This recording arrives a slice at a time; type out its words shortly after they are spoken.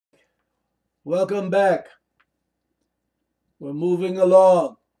Welcome back. We're moving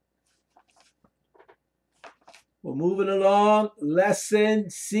along. We're moving along.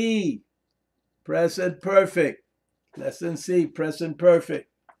 Lesson C, present perfect. Lesson C, present perfect.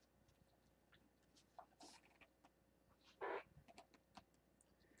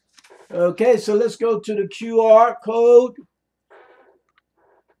 Okay, so let's go to the QR code.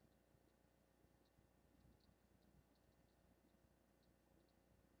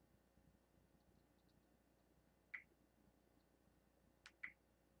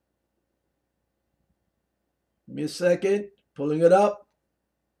 Give me a second. Pulling it up.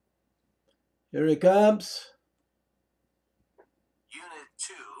 Here it comes. Unit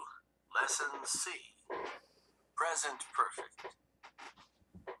 2, Lesson C, Present Perfect.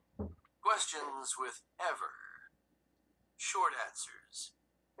 Questions with ever. Short answers.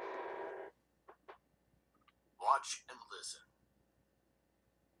 Watch and listen.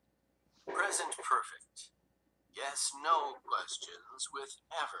 Present Perfect. Yes, no questions with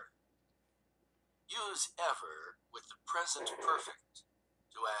ever. Use ever with the present perfect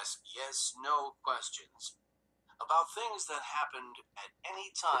to ask yes, no questions about things that happened at any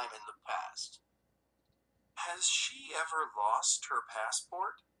time in the past. Has she ever lost her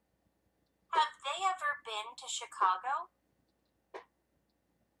passport? Have they ever been to Chicago?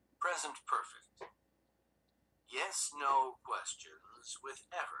 Present perfect. Yes, no questions with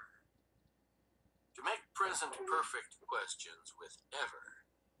ever. To make present perfect questions with ever,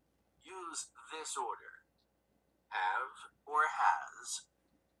 use this order: have or has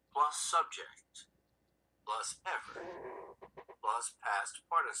plus subject plus ever plus past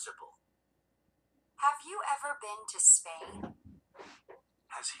participle. Have you ever been to Spain?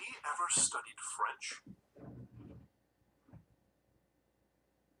 Has he ever studied French?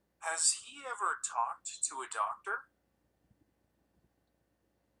 Has he ever talked to a doctor?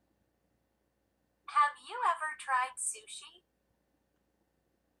 Have you ever tried sushi?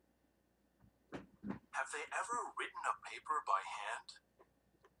 Have they ever written a paper by hand?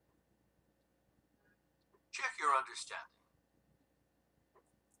 Check your understanding.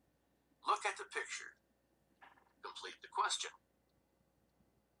 Look at the picture. Complete the question.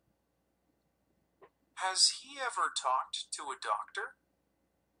 Has he ever talked to a doctor?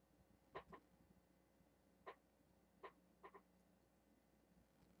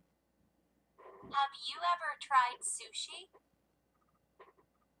 Have you ever tried sushi?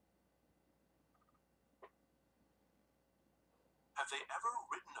 Have they ever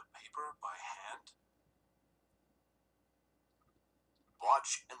written a paper by hand?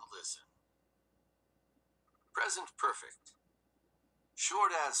 Watch and listen. Present perfect.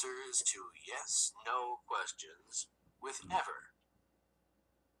 Short answers to yes, no questions with ever.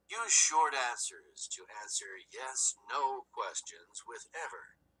 Use short answers to answer yes, no questions with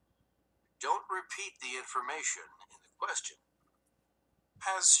ever. Don't repeat the information in the question.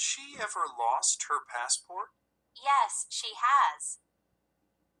 Has she ever lost her passport? Yes, she has.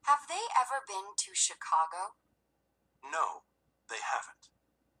 Have they ever been to Chicago? No, they haven't.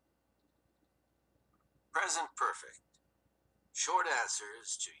 Present perfect. Short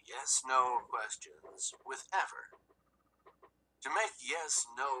answers to yes, no questions with ever. To make yes,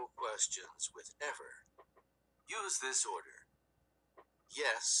 no questions with ever, use this order: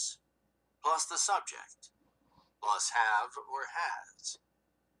 yes plus the subject plus have or has,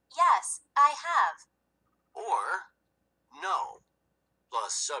 Yes, I have. or no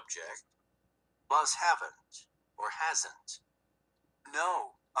plus subject plus haven't or hasn't.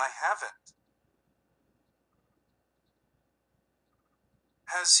 No, I haven't.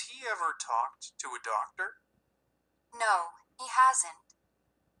 Has he ever talked to a doctor? No, he hasn't.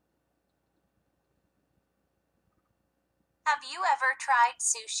 Have you ever tried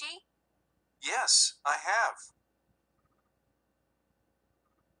sushi? Yes, I have.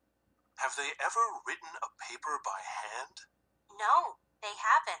 Have they ever written a paper by hand? No, they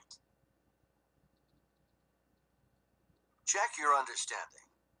haven't. Check your understanding.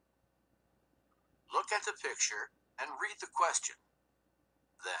 Look at the picture and read the question.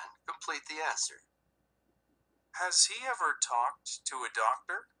 Then complete the answer. Has he ever talked to a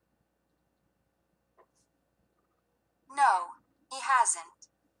doctor? No, he hasn't.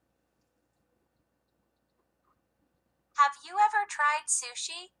 Have you ever tried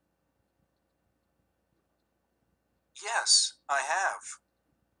sushi? Yes, I have.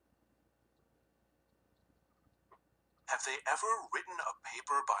 Have they ever written a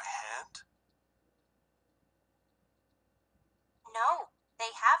paper by hand? No, they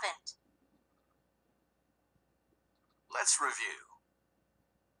haven't. Let's review.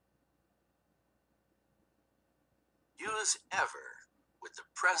 Use ever with the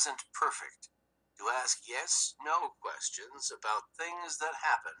present perfect to ask yes/no questions about things that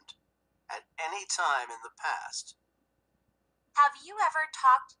happened at any time in the past. Have you ever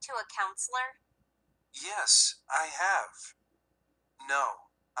talked to a counselor? Yes, I have. No,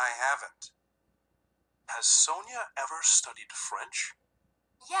 I haven't. Has Sonia ever studied French?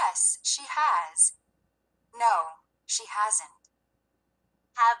 Yes, she has. No, she hasn't.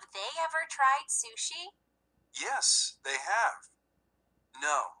 Have they ever tried sushi? Yes, they have.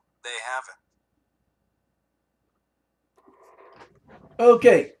 No, they haven't.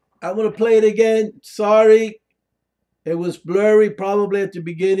 Okay, I'm going to play it again. Sorry, it was blurry probably at the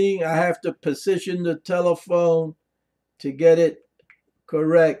beginning. I have to position the telephone to get it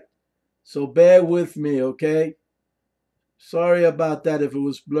correct. So bear with me, okay? Sorry about that if it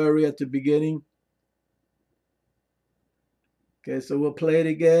was blurry at the beginning. Okay, so we'll play it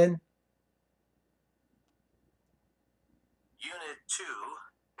again. Unit 2,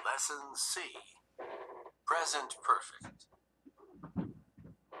 Lesson C. Present perfect.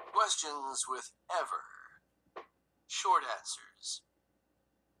 Questions with ever. Short answers.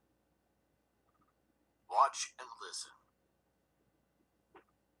 Watch and listen.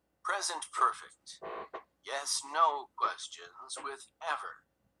 Present perfect. Yes/no questions with ever.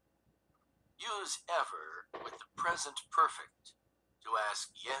 Use ever with the present perfect to ask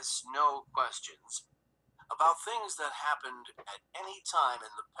yes/no questions about things that happened at any time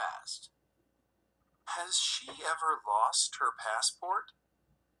in the past. Has she ever lost her passport?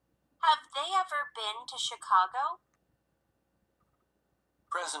 Have they ever been to Chicago?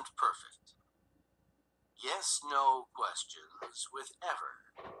 Present perfect. Yes/no questions with ever.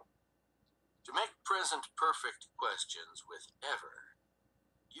 To make present perfect questions with ever,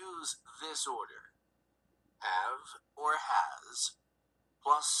 use this order: have or has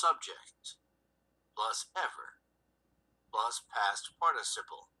plus subject plus ever plus past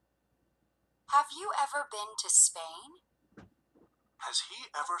participle. Have you ever been to Spain? Has he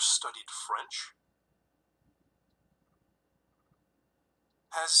ever studied French?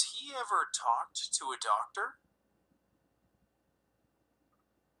 Has he ever talked to a doctor?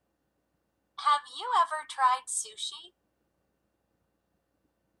 Have you ever tried sushi?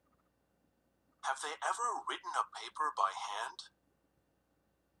 Have they ever written a paper by hand?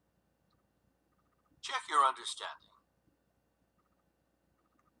 Check your understanding.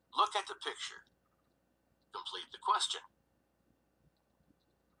 Look at the picture. Complete the question.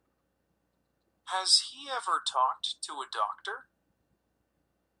 Has he ever talked to a doctor?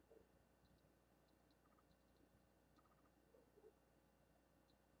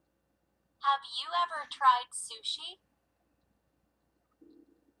 Have you ever tried sushi?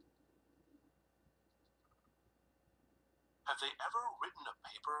 Have they ever written a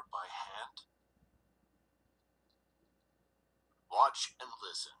paper by hand? Watch and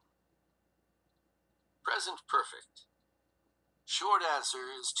listen. Present perfect. Short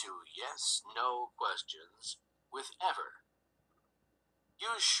answers to yes/no questions with ever.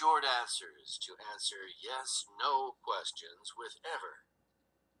 Use short answers to answer yes/no questions with ever.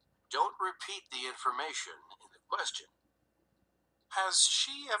 Don't repeat the information in the question. Has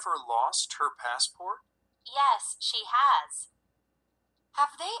she ever lost her passport? Yes, she has.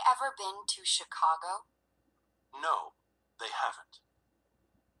 Have they ever been to Chicago? No, they haven't.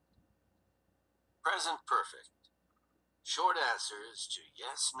 Present perfect. Short answers to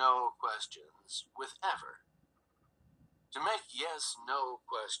yes/no questions with ever. To make yes/no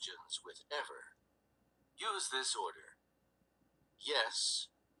questions with ever, use this order: yes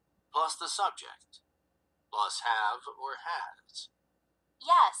plus the subject plus have or has,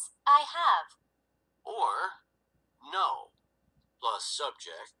 Yes, I have. or no plus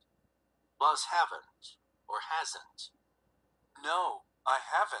subject plus haven't or hasn't. No, I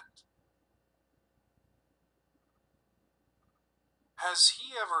haven't. Has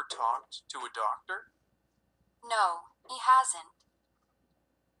he ever talked to a doctor? No, he hasn't.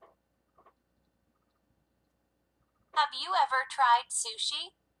 Have you ever tried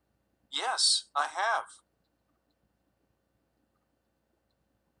sushi? Yes, I have.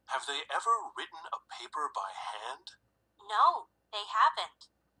 Have they ever written a paper by hand? No, they haven't.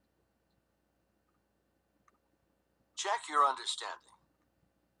 Check your understanding.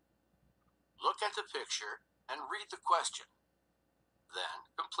 Look at the picture and read the question.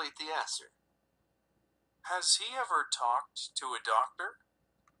 Then complete the answer. Has he ever talked to a doctor?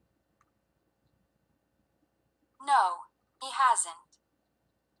 No, he hasn't.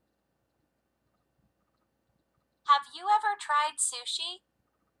 Have you ever tried sushi?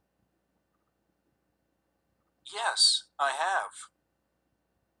 Yes, I have.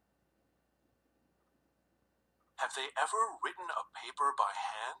 Have they ever written a paper by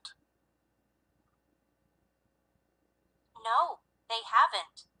hand? No, they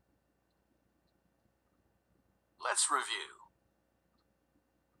haven't. Let's review.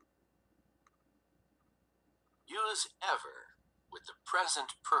 Use ever with the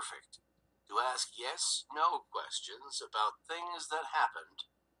present perfect to ask yes, no questions about things that happened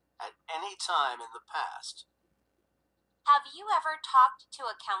at any time in the past. Have you ever talked to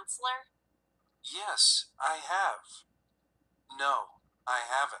a counselor? Yes, I have. No, I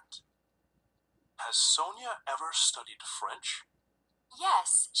haven't. Has Sonia ever studied French?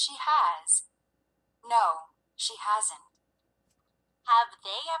 Yes, she has. No, she hasn't. Have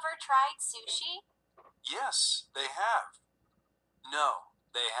they ever tried sushi? Yes, they have. No,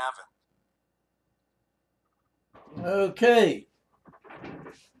 they haven't. Okay.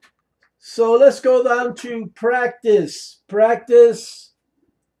 So let's go down to practice. Practice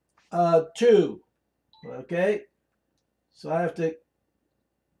 2. Okay. So I have to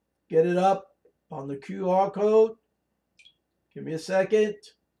get it up on the QR code. Give me a second.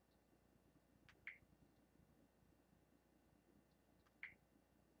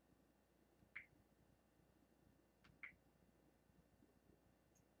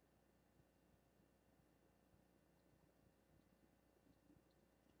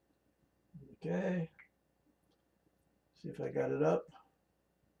 Okay. See if I got it up.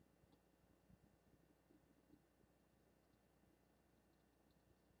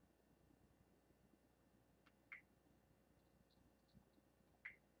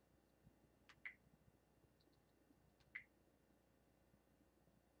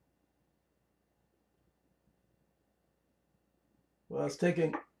 Well, it's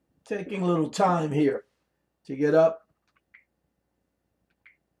taking a little time here to get up.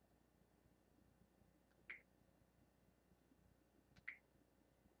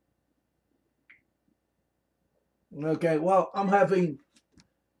 Okay, well, I'm having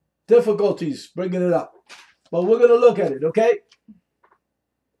difficulties bringing it up, but we're going to look at it, okay?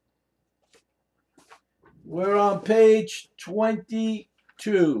 We're on page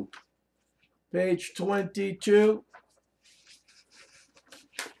 22. Page 22.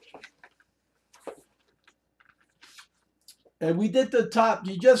 And we did the top,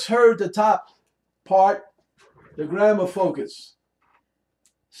 you just heard the top part, the grammar focus.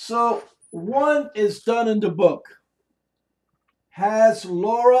 So 1 is done in the book. Has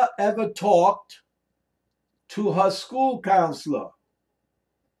Laura ever talked to her school counselor?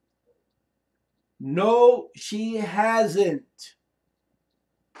 No, she hasn't.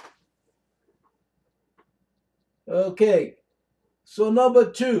 Okay, so number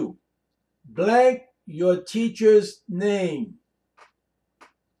 2, blank your teacher's name.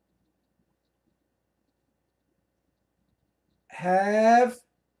 Have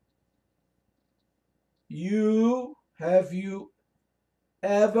you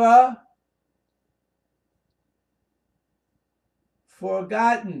ever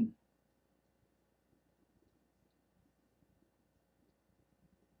forgotten?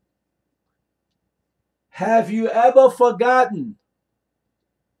 Have you ever forgotten?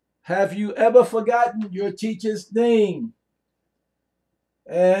 Have you ever forgotten your teacher's name?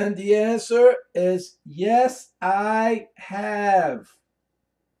 And the answer is yes, I have.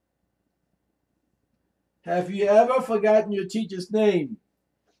 Have you ever forgotten your teacher's name?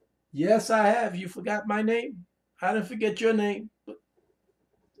 Yes, I have. You forgot my name? I didn't forget your name.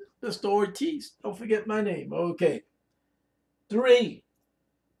 Mr. Ortiz, don't forget my name. Okay. 3.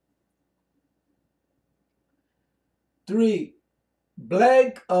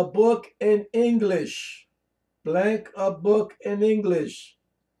 Blank a book in English. Blank a book in English.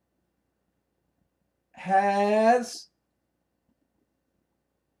 Has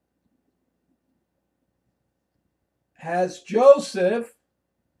Joseph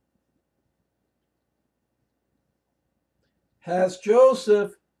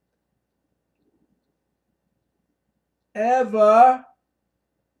ever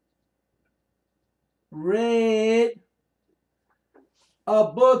read a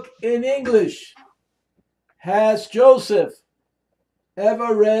book in English? Has Joseph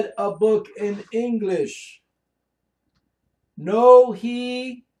ever read a book in English? No,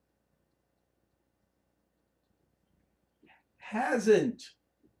 he hasn't.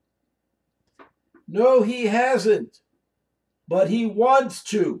 No, he hasn't. But he wants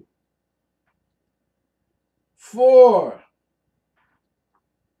to. 4.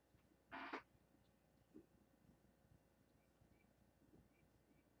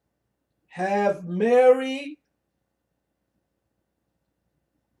 Have Mary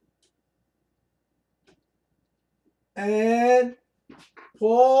and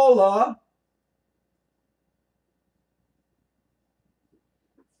Paula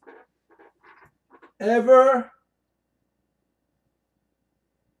ever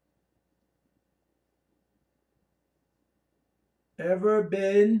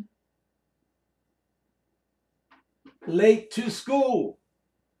been late to school?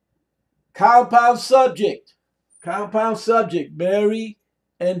 Compound subject. Compound subject. Mary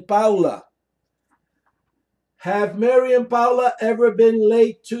and Paula. Have Mary and Paula ever been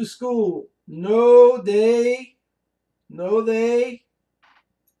late to school? No, they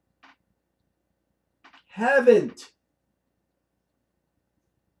haven't.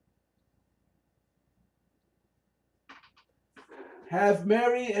 Have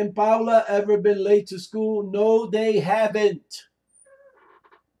Mary and Paula ever been late to school? No, they haven't.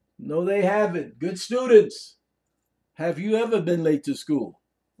 No, they haven't. Good students. Have you ever been late to school?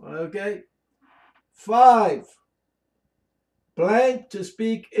 Okay. 5. Blank to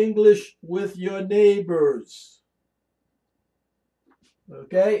speak English with your neighbors.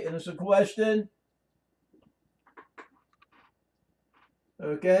 Okay, and it's a question.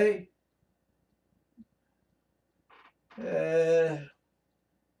 Okay. There's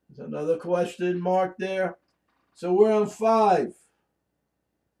another question mark there. So we're on 5.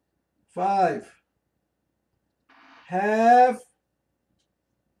 5.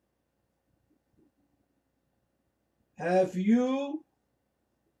 Have you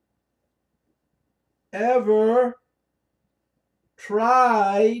ever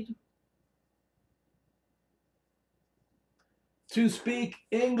tried to speak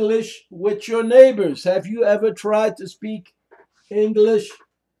English with your neighbors? Have you ever tried to speak English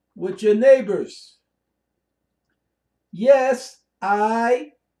with your neighbors? Yes,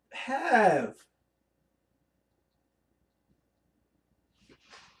 I have.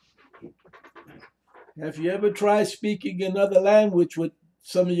 Have you ever tried speaking another language with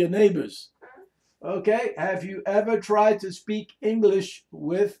some of your neighbors? Okay, have you ever tried to speak English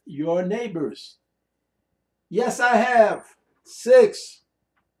with your neighbors? Yes, I have. 6.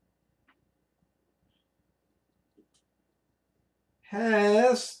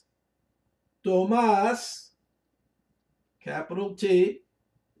 Has Tomás, capital T,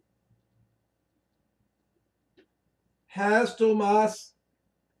 has Tomás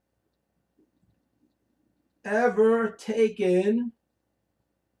ever taken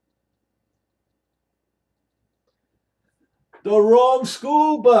the wrong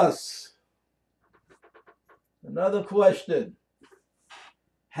school bus? Another question.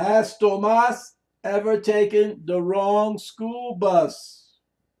 Has Tomás ever taken the wrong school bus?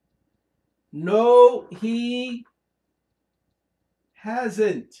 No, he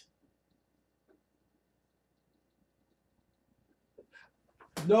hasn't.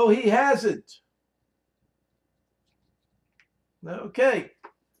 No, he hasn't. Okay.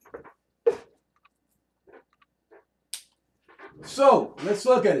 So let's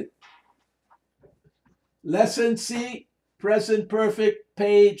look at it. Lesson C, present perfect,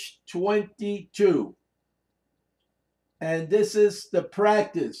 page 22. And this is the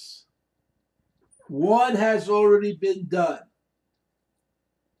practice. 1 has already been done.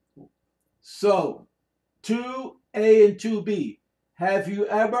 So 2A and 2B. Have you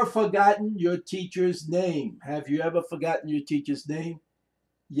ever forgotten your teacher's name? Have you ever forgotten your teacher's name?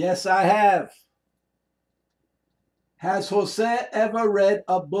 Yes, I have. Has Jose ever read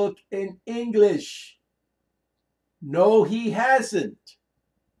a book in English? No, he hasn't,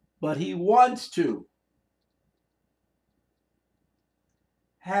 but he wants to.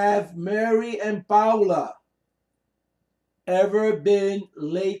 Have Mary and Paula ever been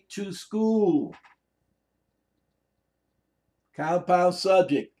late to school? Compound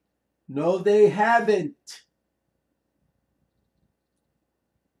subject. No, they haven't.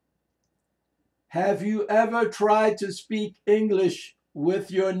 Have you ever tried to speak English with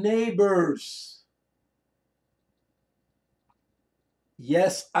your neighbors?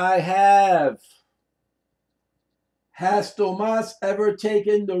 Yes, I have. Has Tomás ever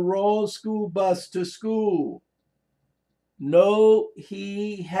taken the wrong school bus to school? No,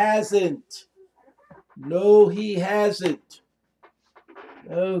 he hasn't. No, he hasn't.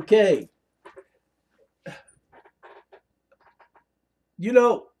 Okay.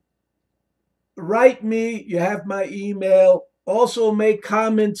 Write me. You have my email. Also make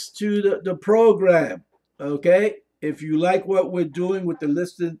comments to the program. Okay. If you like what we're doing with the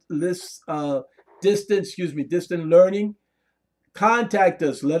distant learning, contact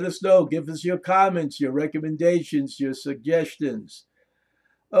us. Let us know. Give us your comments, your recommendations, your suggestions.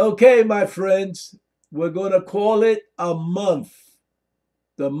 Okay, my friends, we're going to call it a month.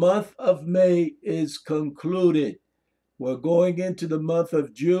 The month of May is concluded. We're going into the month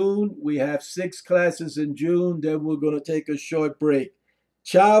of June. We have 6 classes in June. Then we're going to take a short break.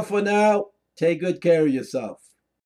 Ciao for now. Take good care of yourself.